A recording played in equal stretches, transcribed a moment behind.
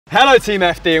Hello Team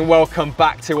FD and welcome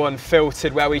back to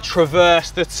Unfiltered, where we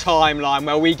traverse the timeline,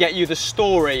 where we get you the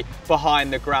story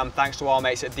behind the gram, thanks to our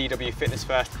mates at DW Fitness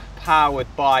First,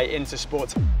 powered by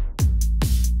Intersport.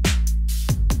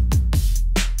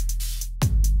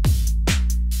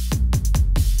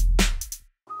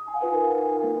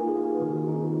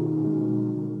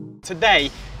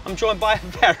 Today, I'm joined by a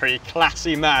very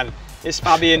classy man. It's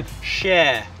Fabian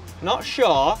Schar, not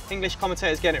Schar. English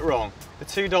commentators get it wrong. The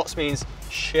two dots means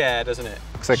share, doesn't it?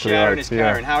 Exactly Sharing right. is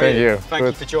caring. How are Thank you? Thank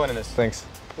you for joining us. Thanks.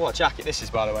 What jacket this is,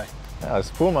 by the way? Yeah,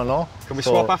 it's Puma, no? Can we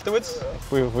swap afterwards?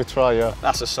 We try, yeah.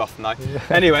 That's a soft no. Yeah.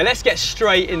 Anyway, let's get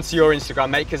straight into your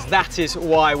Instagram, mate, because that is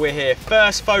why we're here.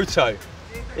 First photo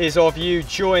is of you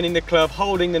joining the club,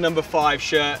 holding the number 5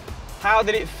 shirt. How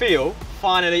did it feel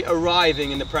finally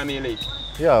arriving in the Premier League?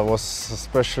 Yeah, it was a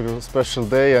special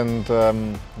day,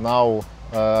 and now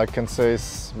I can say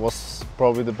it was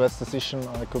probably the best decision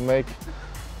I could make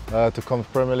to come to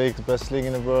Premier League, the best league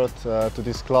in the world, to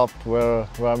this club where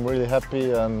I'm really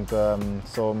happy, and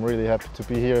so I'm really happy to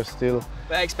be here still.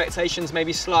 But expectations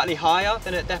maybe slightly higher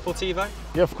than at Deportivo?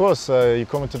 Yeah, of course. You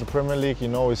come into the Premier League, you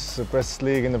know it's the best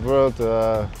league in the world.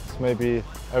 It's maybe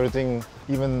everything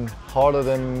even harder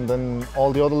than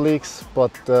all the other leagues,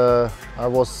 but I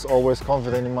was always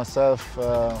confident in myself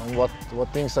on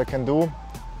what things I can do.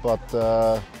 But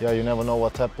yeah, you never know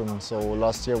what happened. So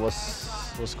last year was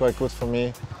quite good for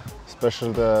me,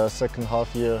 especially the second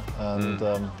half year, and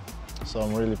so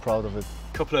I'm really proud of it.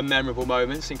 A couple of memorable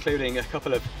moments, including a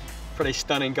couple of pretty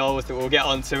stunning goals that we'll get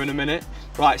onto in a minute.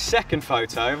 Right, second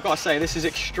photo. I've got to say this is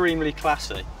extremely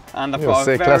classy, and I've got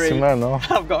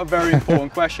a very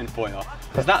important question for you.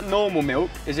 Is that normal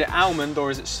milk? Is it almond or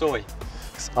is it soy?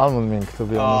 It's almond milk, to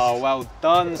be honest. Oh, well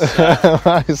done,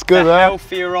 sir. It's good, the huh?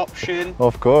 healthier option.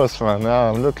 Of course, man.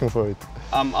 Yeah, I'm looking for it.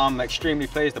 I'm extremely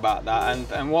pleased about that.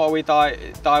 And what are we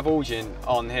divulging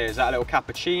on here? Is that a little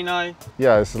cappuccino?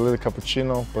 Yeah, it's a little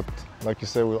cappuccino, but like you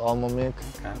say, with almond milk.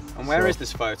 Okay. And where is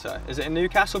this photo? Is it in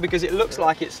Newcastle? Because it looks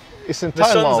like it's in the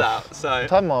sun's out. So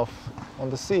time off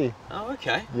on the sea. Oh,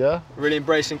 okay. Yeah. Really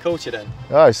embracing culture then.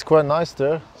 Yeah, it's quite nice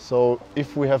there. So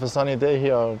if we have a sunny day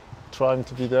here, I'm trying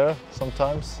to be there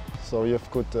sometimes. So you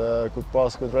have good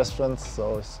bars, good restaurants,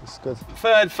 so it's good.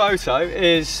 Third photo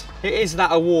is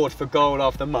that award for goal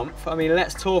of the month. I mean,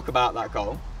 let's talk about that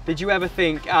goal. Did you ever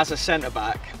think, as a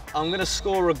centre-back, I'm going to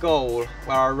score a goal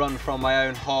where I run from my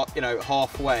own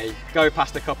halfway, go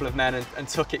past a couple of men and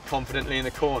tuck it confidently in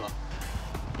the corner?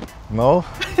 No,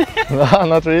 no,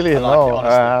 not really. I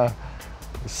like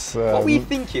it, what were you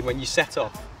thinking when you set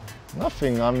off?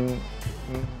 Nothing.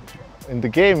 In the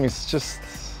game. It's just,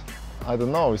 I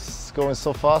don't know. It's going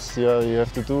so fast. You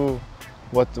have to do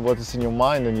what is in your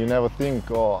mind, and you never think,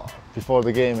 oh, before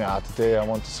the game, yeah, today I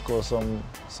want to score some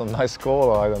nice goal,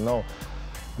 or I don't know.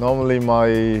 Normally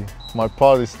my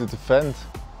part is to defend,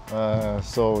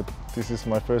 so this is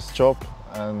my first job,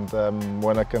 and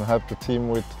when I can help the team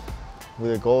with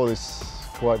a goal is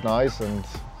quite nice, and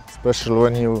especially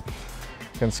when you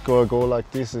can score a goal like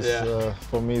this is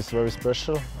for me it's very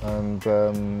special. And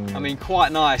I mean,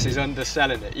 quite nice is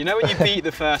underselling it. You know, when you beat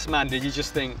the first man, did you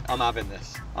just think, I'm having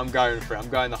this, I'm going for it, I'm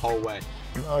going the whole way?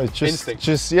 No, it's instinct.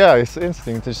 Yeah, it's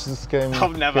instinct. It's just came.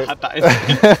 I've never had that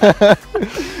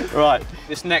instinct. Right,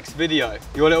 this next video,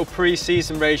 your little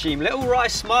pre-season regime, little wry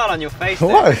smile on your face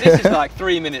there. This is like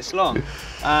 3 minutes long,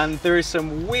 and there is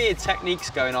some weird techniques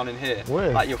going on in here.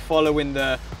 Weird. Like you're following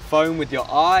the phone with your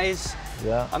eyes.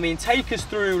 Yeah. I mean, take us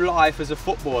through life as a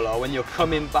footballer when you're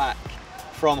coming back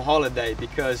from holiday,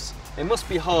 because it must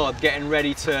be hard getting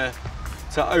ready to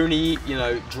only eat, you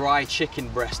know, dry chicken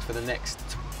breast for the next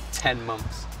 10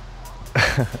 months.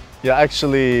 Yeah,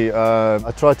 actually,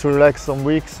 I try to relax some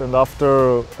weeks, and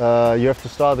after you have to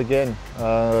start again.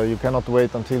 You cannot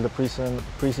wait until the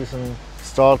pre-season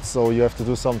starts, so you have to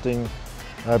do something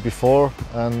before.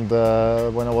 And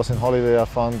when I was in holiday, I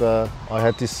found I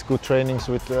had these good trainings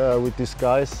with these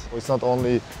guys. It's not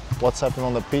only what's happening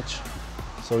on the pitch,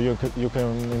 so you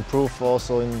can improve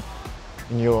also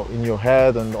in your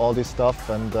head and all this stuff,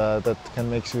 and that can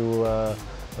make you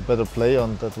a better player,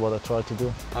 and that's what I try to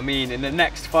do. I mean, in the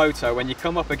next photo, when you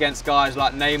come up against guys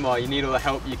like Neymar, you need all the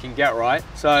help you can get, right?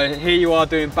 So here you are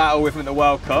doing battle with him at the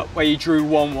World Cup, where you drew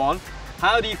 1-1.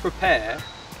 How do you prepare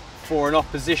for an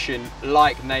opposition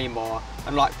like Neymar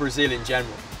and like Brazil in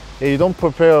general? Yeah, you don't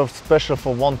prepare special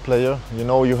for one player. You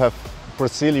know, you have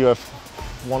Brazil, you have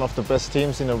one of the best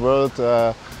teams in the world.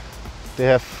 They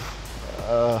have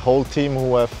a whole team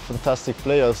who have fantastic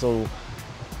players, so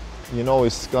you know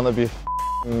it's gonna be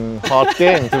hard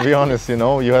game, to be honest. You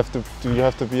know, you have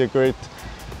to be a great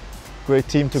great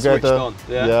team together. Switched on,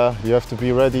 yeah, you have to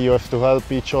be ready. You have to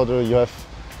help each other. You have,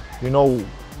 you know,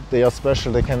 they are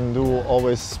special. They can do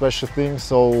always special things.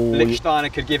 So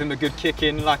Lichtsteiner could give him a good kick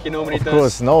in like he normally does. Of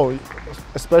course, no.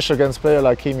 Especially against a player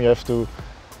like him,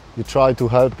 you try to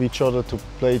help each other to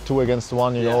play 2 against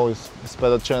 1. You know, it's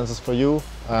better chances for you.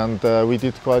 And we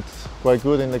did quite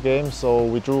good in the game. So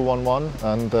we drew 1-1,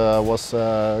 and was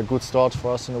a good start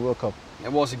for us in the World Cup.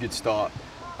 It was a good start.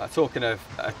 Talking of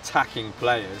attacking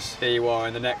players, here you are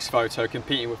in the next photo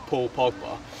competing with Paul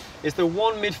Pogba. Is there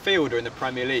one midfielder in the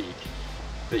Premier League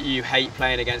that you hate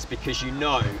playing against because you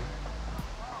know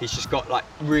he's just got like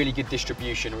really good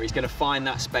distribution, or he's going to find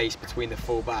that space between the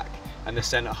full-back and the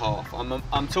centre half?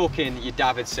 I'm talking your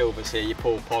David Silvas here, your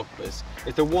Paul Pogbas.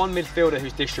 Is there one midfielder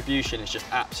whose distribution is just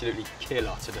absolutely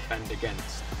killer to defend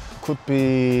against? Could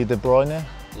be De Bruyne.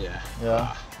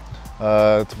 Yeah.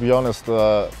 To be honest,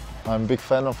 I'm a big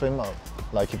fan of him.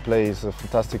 Like, he plays a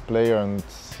fantastic player, and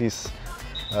his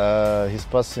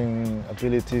passing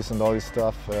abilities and all his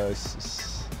stuff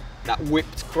that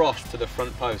whipped cross to the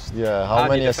front post. Yeah, how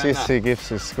many assists he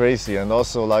gives is crazy, and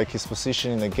also like his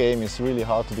position in the game is really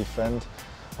hard to defend.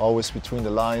 Always between the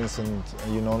lines, and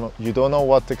you don't know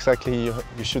what exactly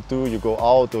you should do. You go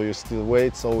out or you still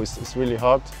wait, so it's really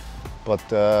hard. But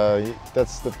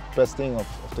that's the best thing of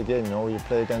the game, you know. You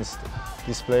play against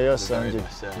these players and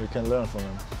you can learn from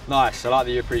them. Nice, I like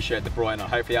that you appreciate De Bruyne.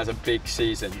 Hopefully he has a big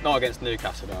season. Not against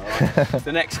Newcastle though, right?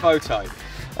 The next photo,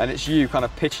 and it's you kind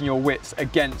of pitching your wits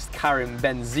against Karim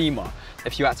Benzema.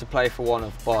 If you had to play for one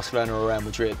of Barcelona or Real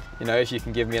Madrid, you know, if you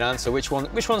can give me an answer, which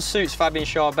one suits Fabian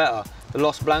Schar better? The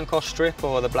Los Blancos strip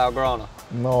or the Blaugrana?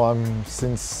 No,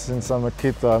 since I'm a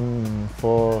kid, I'm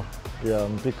a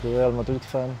big Real Madrid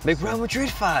fan. Big Real Madrid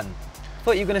fan? I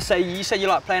thought you were going to say, you said you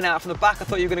like playing out from the back. I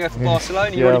thought you were going to go for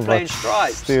Barcelona. You're already playing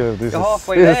stripes. Still, this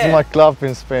halfway there. is my club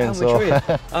in Spain. Real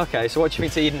Madrid. Okay, so what do you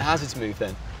think to Eden Hazard's move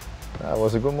then? That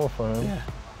was a good move for him. Yeah.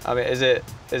 I mean,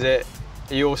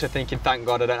 are you also thinking, thank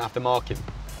God I don't have to mark him?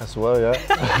 As well, yeah.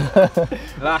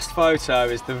 Last photo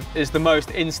is the most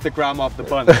Instagram of the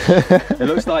bunch. It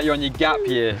looks like you're on your gap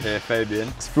year here, Fabian.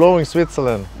 Exploring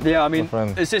Switzerland. Yeah, I mean,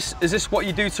 is this what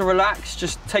you do to relax?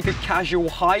 Just take a casual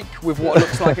hike with what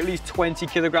looks like at least 20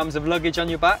 kilograms of luggage on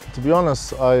your back? To be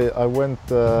honest, I went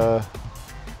to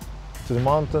the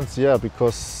mountains, yeah,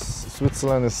 because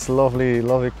Switzerland is a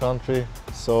lovely country.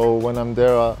 So when I'm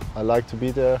there, I like to be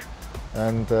there.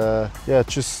 And yeah,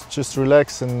 just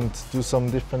relax and do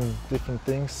some different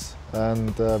things.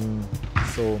 And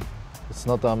so it's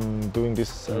not I'm doing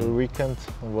this every weekend,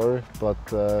 don't worry. But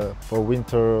for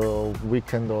winter or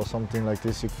weekend or something like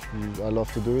this, I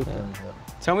love to do it. Yeah. And,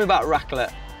 Tell me about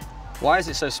raclette. Why is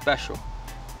it so special?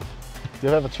 You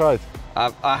ever tried?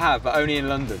 I have, but only in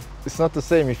London. It's not the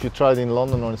same if you tried in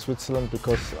London or in Switzerland,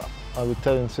 because I would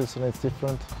tell you in Switzerland it's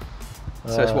different.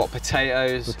 So it's what,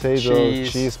 potatoes,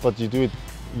 cheese, but you do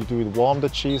it warm, the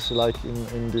cheese, like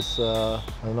in this I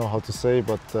don't know how to say,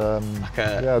 but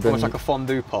almost like a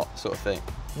fondue pot sort of thing.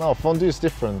 No, fondue is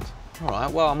different. All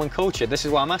right, well, I'm uncultured. This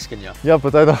is why I'm asking you. Yeah,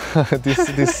 but I don't.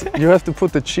 this you have to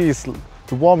put the cheese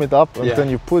to warm it up, and then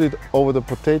you put it over the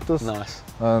potatoes. Nice.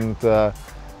 And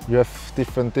you have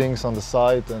different things on the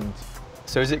side, and.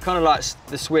 So is it kind of like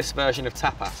the Swiss version of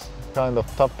tapas? Kind of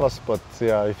tapas, but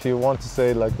yeah, if you want to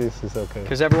say it like this, it's okay.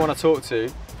 Because everyone I talk to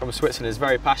from Switzerland is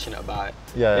very passionate about it.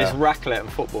 Yeah. It's raclette and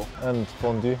football. And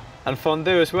fondue. And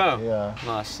fondue as well? Yeah.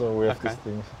 Nice. So we have these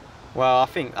things. Well, I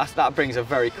think that brings a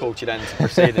very cultured end to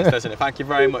proceedings, doesn't it? Thank you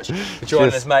very much for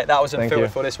joining us, mate. That was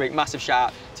Unfiltered for this week. Massive shout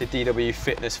out to DW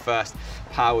Fitness First,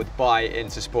 powered by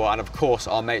Intersport, and of course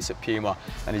our mates at Puma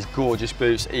and his gorgeous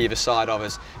boots either side of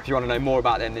us. If you want to know more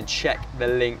about them, then check the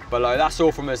link below. That's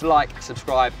all from us. Like,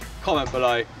 subscribe, comment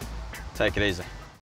below. Take it easy.